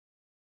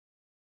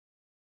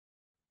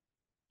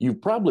You've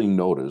probably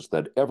noticed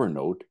that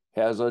Evernote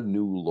has a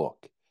new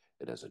look.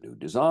 It has a new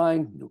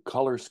design, new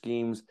color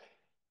schemes,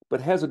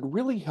 but has it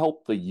really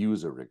helped the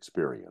user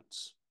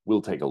experience?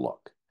 We'll take a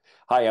look.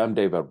 Hi, I'm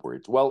Dave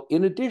Edwards. Well,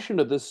 in addition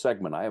to this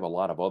segment, I have a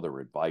lot of other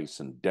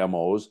advice and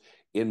demos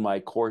in my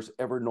course,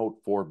 Evernote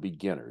for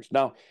Beginners.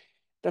 Now,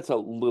 that's a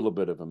little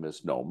bit of a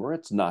misnomer.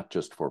 It's not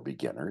just for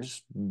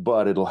beginners,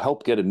 but it'll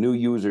help get a new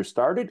user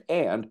started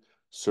and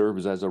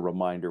serves as a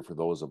reminder for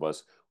those of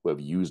us who have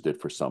used it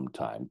for some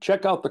time.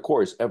 Check out the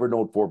course,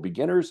 Evernote for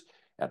Beginners,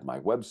 at my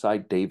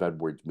website,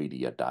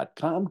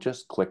 daveedwardsmedia.com.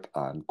 Just click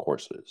on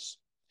courses.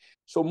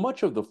 So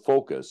much of the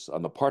focus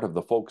on the part of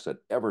the folks at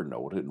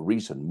Evernote in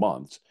recent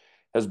months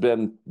has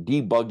been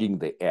debugging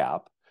the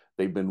app.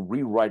 They've been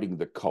rewriting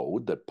the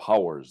code that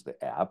powers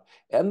the app,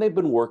 and they've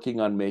been working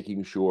on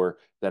making sure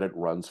that it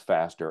runs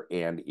faster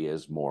and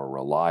is more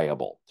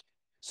reliable.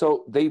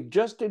 So they've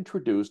just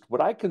introduced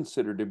what I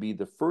consider to be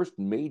the first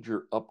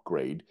major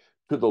upgrade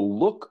to the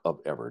look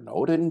of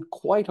Evernote in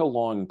quite a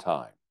long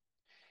time.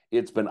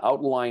 It's been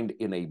outlined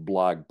in a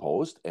blog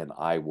post, and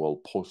I will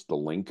post the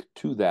link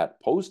to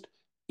that post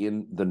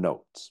in the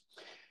notes.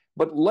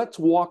 But let's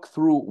walk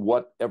through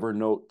what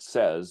Evernote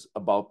says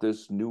about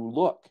this new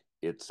look.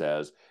 It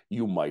says,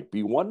 you might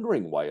be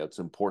wondering why it's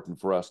important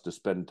for us to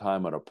spend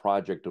time on a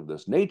project of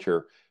this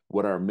nature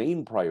when our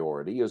main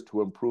priority is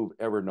to improve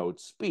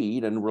Evernote's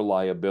speed and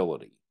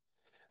reliability.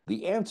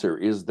 The answer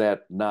is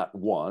that not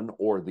one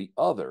or the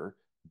other,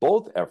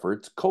 both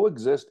efforts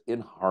coexist in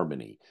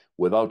harmony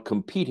without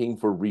competing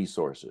for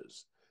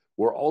resources.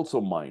 We're also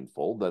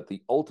mindful that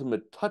the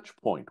ultimate touch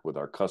point with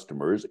our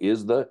customers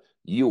is the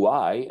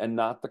UI and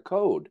not the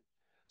code.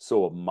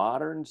 So, a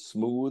modern,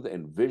 smooth,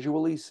 and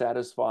visually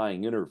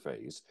satisfying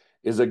interface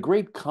is a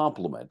great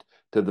complement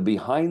to the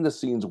behind the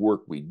scenes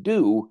work we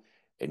do,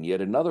 and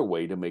yet another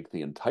way to make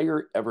the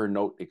entire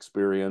Evernote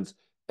experience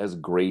as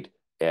great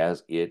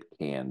as it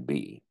can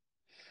be.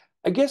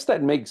 I guess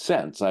that makes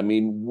sense. I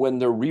mean, when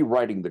they're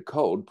rewriting the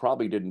code,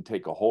 probably didn't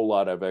take a whole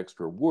lot of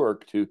extra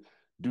work to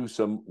do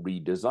some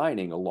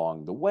redesigning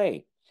along the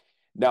way.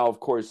 Now,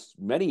 of course,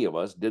 many of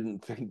us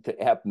didn't think the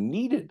app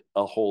needed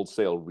a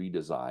wholesale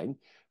redesign,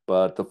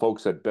 but the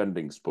folks at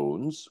Bending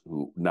Spoons,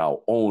 who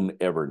now own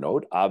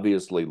Evernote,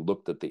 obviously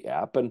looked at the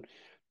app and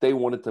they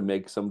wanted to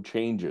make some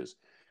changes.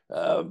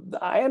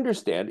 I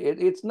understand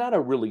it's not a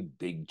really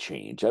big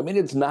change. I mean,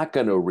 it's not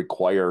going to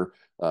require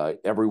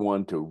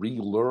everyone to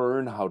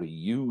relearn how to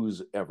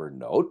use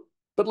Evernote.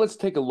 But let's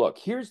take a look.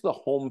 Here's the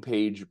home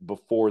page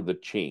before the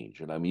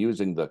change, and I'm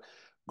using the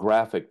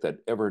graphic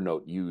that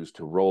Evernote used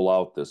to roll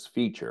out this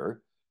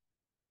feature.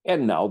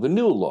 And now the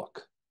new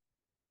look.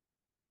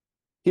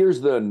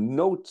 Here's the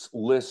notes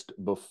list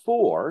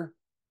before,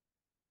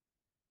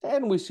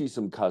 and we see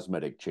some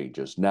cosmetic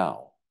changes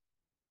now.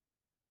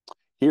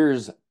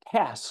 Here's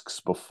tasks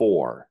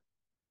before,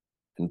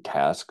 and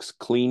tasks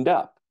cleaned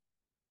up.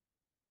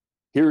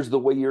 Here's the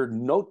way your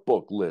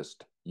notebook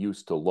list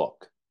used to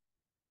look,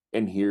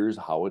 and here's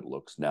how it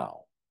looks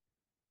now.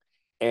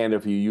 And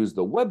if you use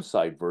the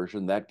website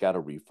version, that got a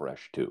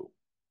refresh too.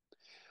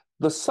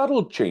 The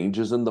subtle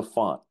changes in the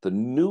font, the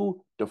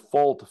new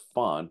default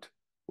font,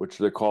 which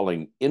they're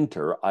calling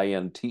Inter,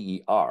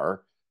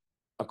 I-N-T-E-R,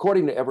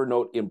 according to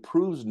Evernote,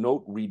 improves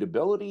note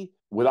readability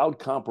without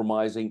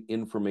compromising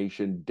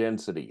information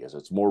density, as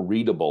it's more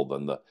readable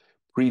than the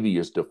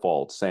previous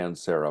default Sans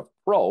Serif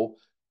Pro,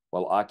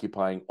 while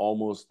occupying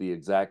almost the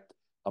exact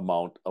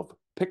amount of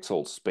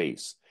pixel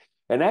space.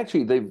 And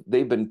actually,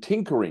 they've been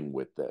tinkering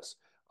with this.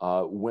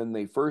 When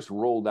they first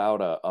rolled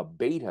out a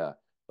beta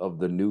of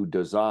the new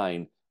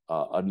design,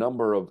 a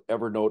number of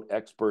Evernote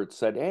experts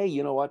said, "Hey,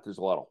 you know what? There's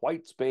a lot of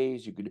white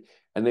space. You could,"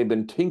 and they've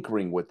been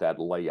tinkering with that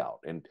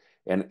layout, and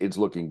it's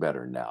looking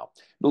better now.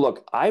 But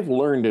look, I've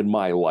learned in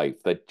my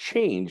life that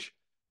change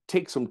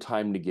takes some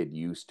time to get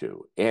used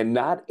to, and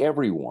not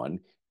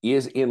everyone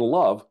is in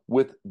love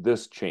with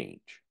this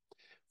change.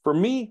 For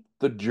me,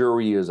 the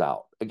jury is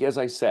out. Like, as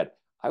I said,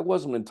 I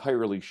wasn't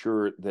entirely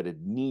sure that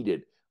it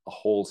needed a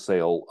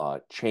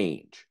wholesale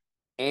change.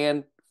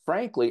 And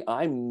frankly,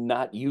 I'm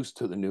not used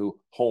to the new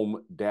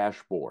home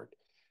dashboard.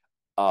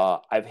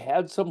 I've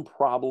had some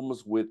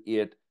problems with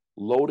it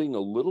loading a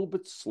little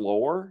bit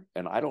slower,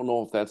 and I don't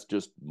know if that's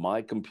just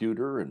my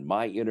computer and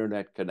my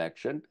internet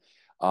connection.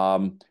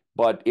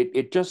 But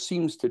it just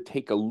seems to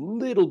take a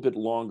little bit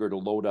longer to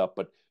load up,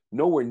 but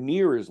nowhere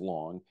near as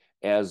long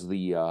as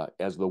the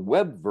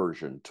web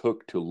version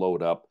took to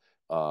load up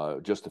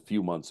just a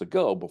few months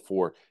ago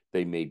before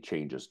they made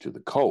changes to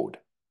the code.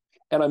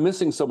 And I'm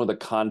missing some of the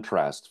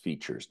contrast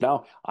features.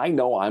 Now, I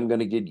know I'm going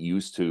to get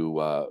used to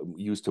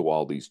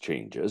all these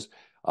changes.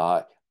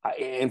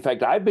 In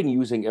fact, I've been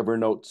using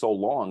Evernote so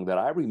long that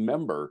I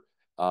remember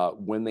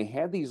when they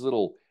had these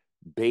little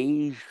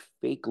beige,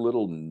 fake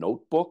little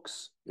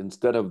notebooks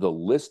instead of the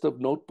list of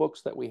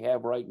notebooks that we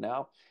have right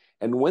now.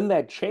 And when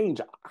that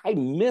changed, I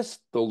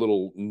missed the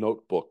little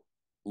notebook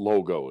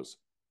logos.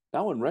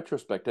 Now, in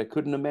retrospect, I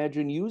couldn't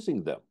imagine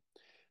using them.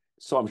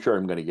 So I'm sure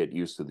I'm going to get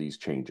used to these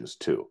changes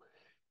too.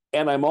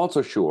 And I'm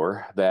also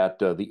sure that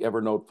the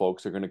Evernote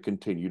folks are going to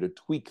continue to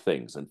tweak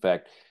things. In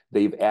fact,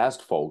 they've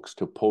asked folks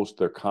to post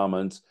their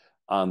comments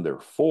on their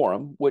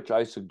forum, which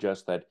I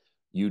suggest that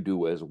you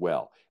do as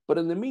well. But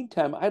in the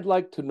meantime, I'd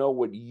like to know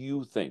what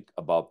you think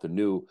about the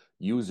new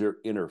user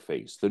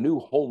interface, the new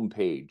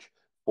homepage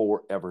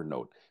for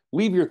Evernote.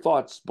 Leave your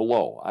thoughts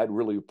below. I'd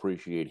really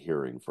appreciate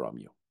hearing from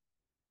you.